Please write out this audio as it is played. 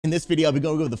In this video, I'll be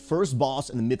going over the first boss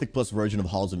in the Mythic Plus version of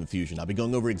Halls of Infusion. I'll be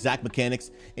going over exact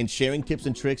mechanics and sharing tips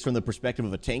and tricks from the perspective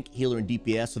of a tank, healer, and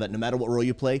DPS so that no matter what role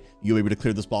you play, you'll be able to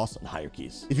clear this boss on higher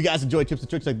keys. If you guys enjoy tips and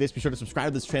tricks like this, be sure to subscribe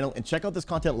to this channel and check out this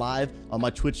content live on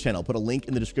my Twitch channel. I'll put a link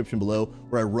in the description below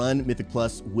where I run Mythic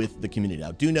Plus with the community.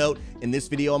 Now, do note, in this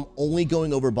video, I'm only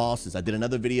going over bosses. I did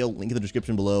another video, link in the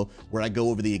description below, where I go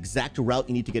over the exact route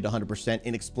you need to get to 100%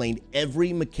 and explain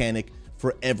every mechanic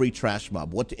for every trash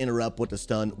mob, what to interrupt, what to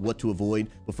stun, what to avoid.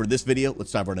 But for this video,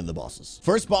 let's dive right into the bosses.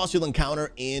 First boss you'll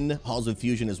encounter in Halls of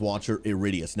Infusion is Watcher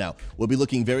Irideus. Now, we'll be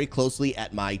looking very closely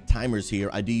at my timers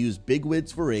here. I do use big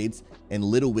wigs for raids and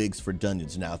little wigs for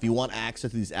dungeons. Now, if you want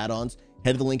access to these add-ons,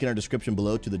 head to the link in our description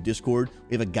below to the Discord.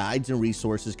 We have a guides and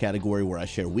resources category where I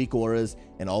share weak auras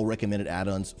and all recommended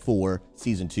add-ons for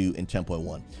Season 2 and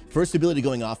 10.1. First ability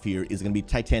going off here is going to be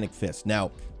Titanic Fist.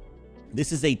 Now,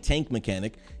 this is a tank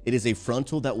mechanic. It is a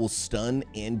frontal that will stun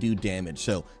and do damage.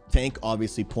 So tank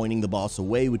obviously pointing the boss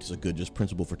away, which is a good just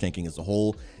principle for tanking as a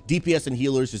whole. DPS and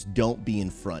healers just don't be in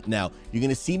front. Now, you're going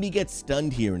to see me get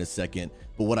stunned here in a second,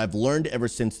 but what I've learned ever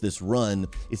since this run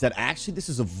is that actually this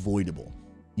is avoidable.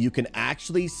 You can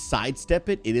actually sidestep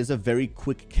it. It is a very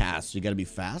quick cast, so you got to be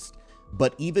fast.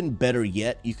 But even better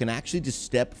yet, you can actually just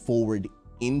step forward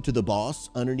into the boss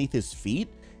underneath his feet,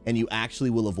 and you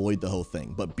actually will avoid the whole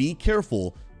thing. But be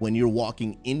careful when you're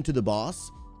walking into the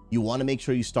boss. You want to make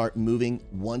sure you start moving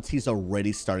once he's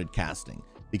already started casting,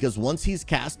 because once he's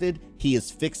casted, he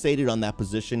is fixated on that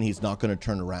position. He's not going to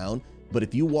turn around. But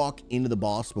if you walk into the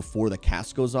boss before the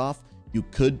cast goes off, you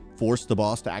could force the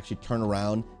boss to actually turn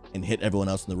around and hit everyone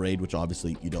else in the raid, which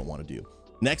obviously you don't want to do.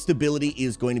 Next ability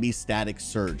is going to be Static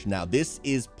Surge. Now, this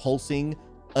is pulsing,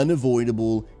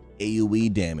 unavoidable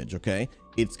AoE damage, okay?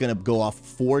 It's going to go off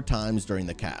 4 times during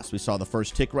the cast. We saw the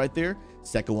first tick right there.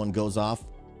 Second one goes off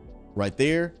right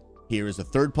there. Here is the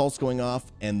third pulse going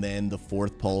off, and then the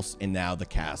fourth pulse, and now the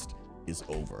cast is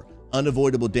over.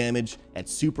 Unavoidable damage at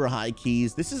super high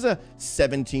keys. This is a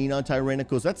 17 on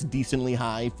Tyrannicals. That's decently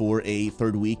high for a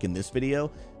third week in this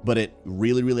video, but at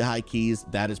really, really high keys,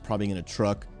 that is probably going to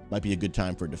truck. Might be a good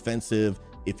time for defensive.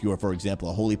 If you're, for example,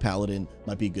 a Holy Paladin,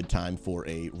 might be a good time for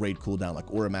a raid cooldown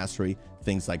like Aura Mastery,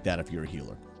 things like that if you're a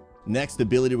healer. Next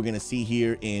ability we're going to see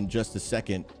here in just a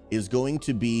second is going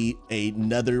to be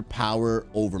another power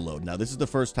overload. Now, this is the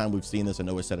first time we've seen this. I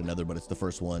know I said another, but it's the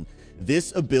first one.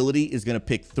 This ability is going to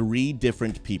pick 3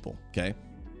 different people, okay?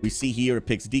 We see here it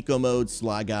picks Deco Mode,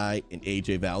 Sly Guy, and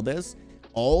AJ Valdez.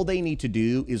 All they need to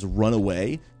do is run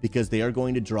away because they are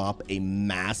going to drop a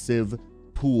massive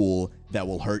pool that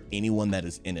will hurt anyone that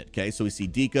is in it. Okay, so we see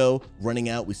Deco running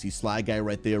out, we see Sly Guy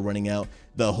right there running out.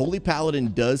 The Holy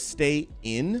Paladin does stay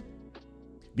in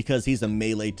because he's a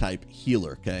melee type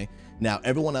healer. Okay, now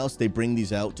everyone else, they bring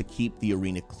these out to keep the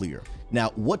arena clear. Now,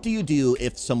 what do you do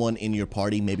if someone in your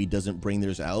party maybe doesn't bring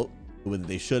theirs out, whether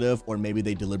they should have, or maybe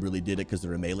they deliberately did it because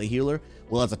they're a melee healer?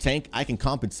 Well, as a tank, I can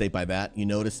compensate by that. You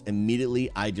notice immediately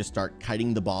I just start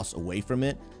kiting the boss away from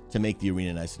it to make the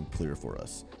arena nice and clear for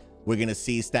us. We're going to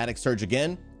see Static Surge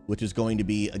again, which is going to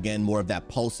be, again, more of that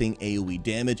pulsing AoE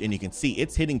damage. And you can see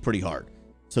it's hitting pretty hard.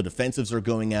 So defensives are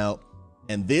going out.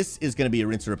 And this is going to be a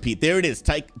rinse and repeat. There it is,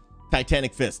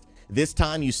 Titanic Fist. This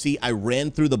time you see I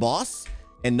ran through the boss.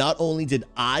 And not only did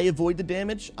I avoid the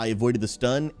damage, I avoided the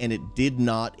stun. And it did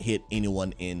not hit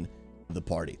anyone in the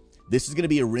party. This is going to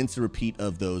be a rinse and repeat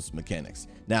of those mechanics.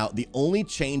 Now, the only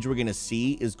change we're going to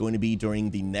see is going to be during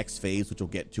the next phase, which we'll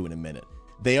get to in a minute.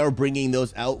 They are bringing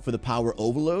those out for the power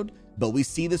overload, but we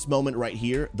see this moment right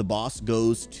here. The boss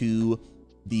goes to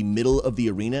the middle of the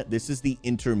arena. This is the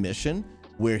intermission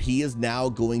where he is now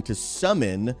going to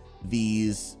summon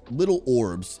these little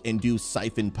orbs and do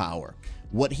siphon power.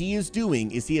 What he is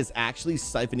doing is he is actually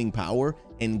siphoning power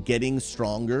and getting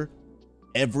stronger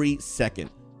every second.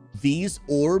 These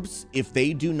orbs, if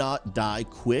they do not die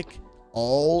quick,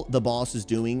 all the boss is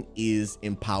doing is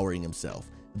empowering himself.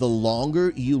 The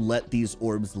longer you let these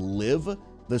orbs live,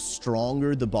 the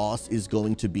stronger the boss is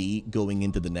going to be going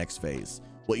into the next phase.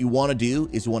 What you want to do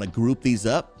is you want to group these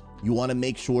up. You want to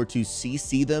make sure to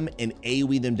CC them and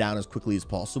AoE them down as quickly as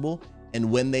possible. And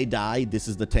when they die, this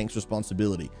is the tank's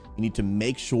responsibility. You need to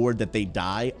make sure that they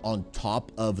die on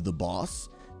top of the boss,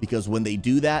 because when they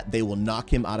do that, they will knock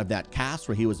him out of that cast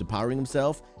where he was empowering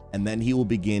himself, and then he will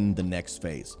begin the next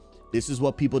phase. This is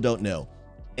what people don't know.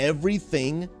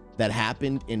 Everything that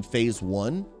happened in phase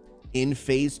 1, in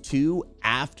phase 2,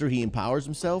 after he empowers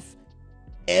himself,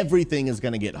 everything is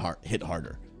going to get hit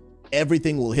harder.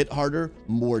 Everything will hit harder,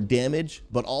 more damage,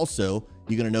 but also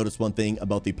you're going to notice one thing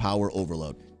about the power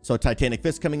overload. So Titanic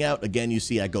Fist coming out. Again, you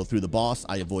see I go through the boss.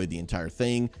 I avoid the entire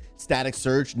thing. Static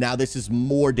Surge. Now this is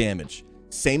more damage.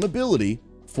 Same ability,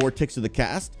 4 ticks of the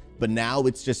cast, but now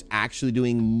it's just actually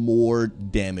doing more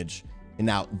damage. And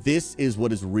now this is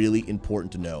what is really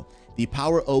important to know. The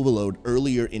power overload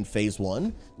earlier in phase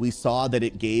 1, we saw that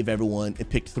it gave everyone, it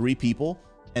picked 3 people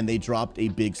and they dropped a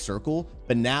big circle.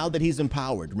 But now that he's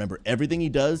empowered, remember, everything he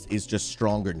does is just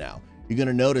stronger now. You're going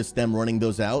to notice them running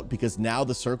those out because now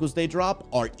the circles they drop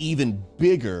are even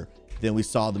bigger than we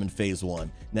saw them in phase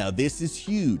 1. Now this is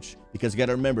huge because you got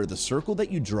to remember, the circle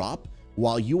that you drop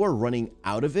while you are running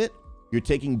out of it, you're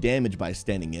taking damage by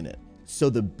standing in it. So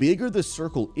the bigger the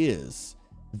circle is,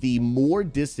 the more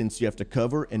distance you have to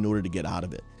cover in order to get out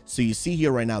of it. So you see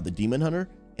here right now, the Demon Hunter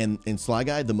and Sly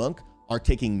Guy, the Monk, are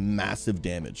taking massive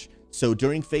damage. So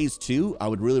during phase 2, I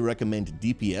would really recommend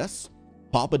DPS,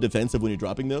 pop a defensive when you're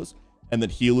dropping those, and then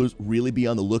healers really be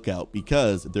on the lookout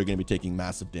because they're going to be taking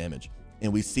massive damage.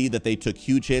 And we see that they took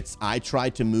huge hits. I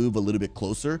tried to move a little bit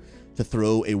closer to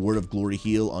throw a Word of Glory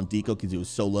heal on Deco because he was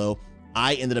so low.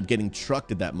 I ended up getting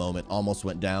trucked at that moment, almost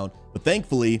went down. But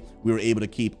thankfully, we were able to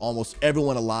keep almost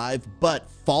everyone alive. But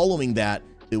following that,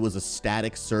 it was a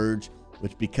static surge,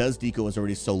 which because Deco was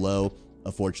already so low,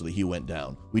 unfortunately, he went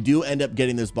down. We do end up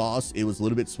getting this boss. It was a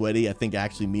little bit sweaty. I think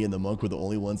actually me and the Monk were the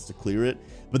only ones to clear it.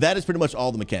 But that is pretty much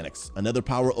all the mechanics. Another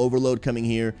power overload coming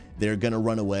here. They're going to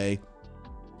run away.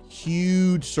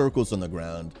 Huge circles on the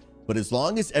ground. But as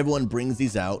long as everyone brings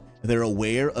these out, they're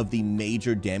aware of the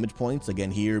major damage points. Again,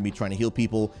 here, me trying to heal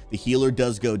people. The healer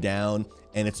does go down,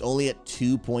 and it's only at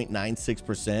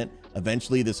 2.96%.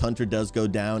 Eventually, this Hunter does go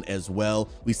down as well.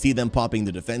 We see them popping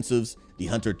the defensives, the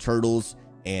Hunter Turtles,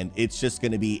 and it's just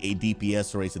going to be a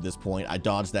DPS race at this point. I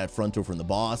dodged that frontal from the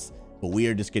boss, but we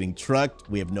are just getting trucked.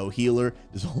 We have no healer.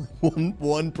 There's only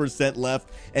 1% left.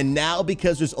 And now,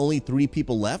 because there's only 3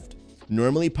 people left,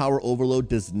 normally power overload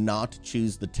does not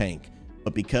choose the tank,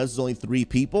 but because there's only 3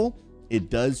 people, it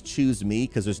does choose me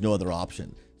because there's no other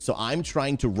option. So I'm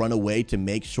trying to run away to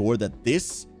make sure that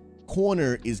this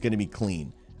corner is going to be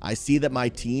clean. I see that my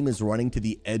team is running to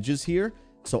the edges here,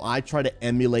 so I try to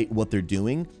emulate what they're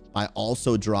doing by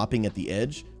also dropping at the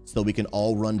edge so we can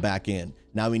all run back in.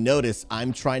 Now we notice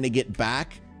I'm trying to get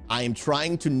back. I am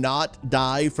trying to not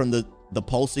die from the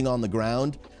pulsing on the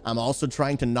ground. I'm also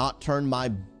trying to not turn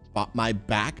my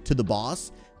back to the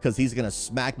boss because he's gonna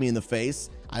smack me in the face.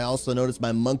 I also notice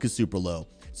my Monk is super low,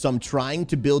 so I'm trying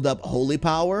to build up holy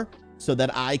power so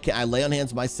that I lay on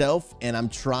hands myself, and I'm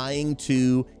trying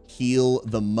to heal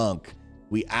the Monk.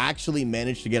 We actually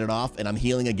managed to get it off, and I'm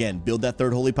healing again. Build that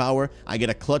 3rd holy power. I get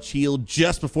a clutch heal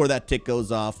just before that tick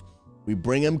goes off. We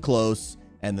bring him close,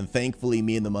 and then thankfully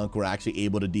me and the Monk were actually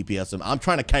able to DPS him. I'm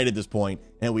trying to kite at this point,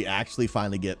 and we actually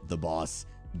finally get the boss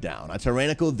down. A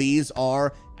tyrannical, these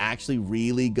are actually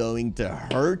really going to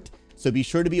hurt, so be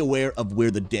sure to be aware of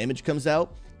where the damage comes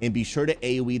out, and be sure to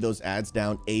AoE those ads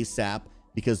down ASAP,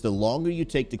 because the longer you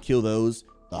take to kill those,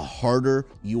 the harder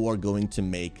you are going to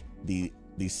make the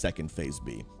second phase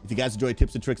be. If you guys enjoy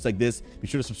tips and tricks like this, be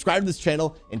sure to subscribe to this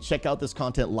channel and check out this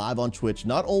content live on Twitch,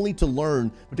 not only to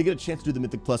learn, but to get a chance to do the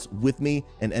Mythic Plus with me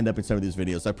and end up in some of these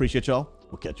videos. I appreciate y'all.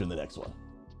 We'll catch you in the next one.